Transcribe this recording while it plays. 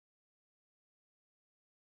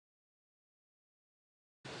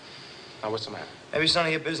Now, what's the matter? Maybe it's none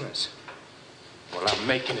of your business. Well, I'm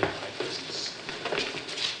making it my business.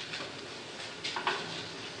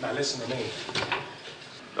 Now, listen to me.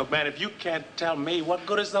 Look, man, if you can't tell me, what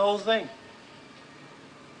good is the whole thing?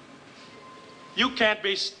 You can't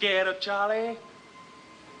be scared of Charlie.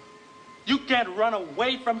 You can't run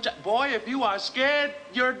away from Charlie. Boy, if you are scared,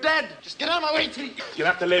 you're dead. Just get out of my way, T. You'll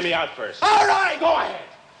have to lay me out first. All right, go ahead.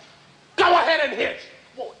 Go ahead and hit.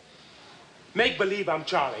 Boy. Make believe I'm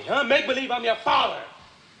Charlie, huh? Make believe I'm your father.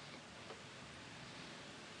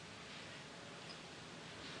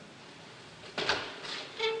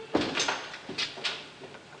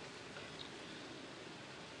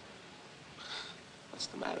 What's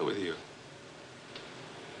the matter with you?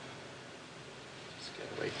 Just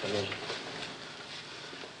get away from me.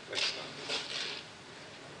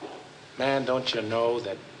 Man, don't you know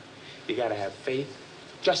that you gotta have faith?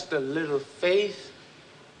 Just a little faith.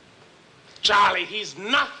 Charlie, he's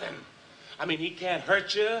nothing. I mean, he can't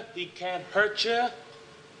hurt you. He can't hurt you.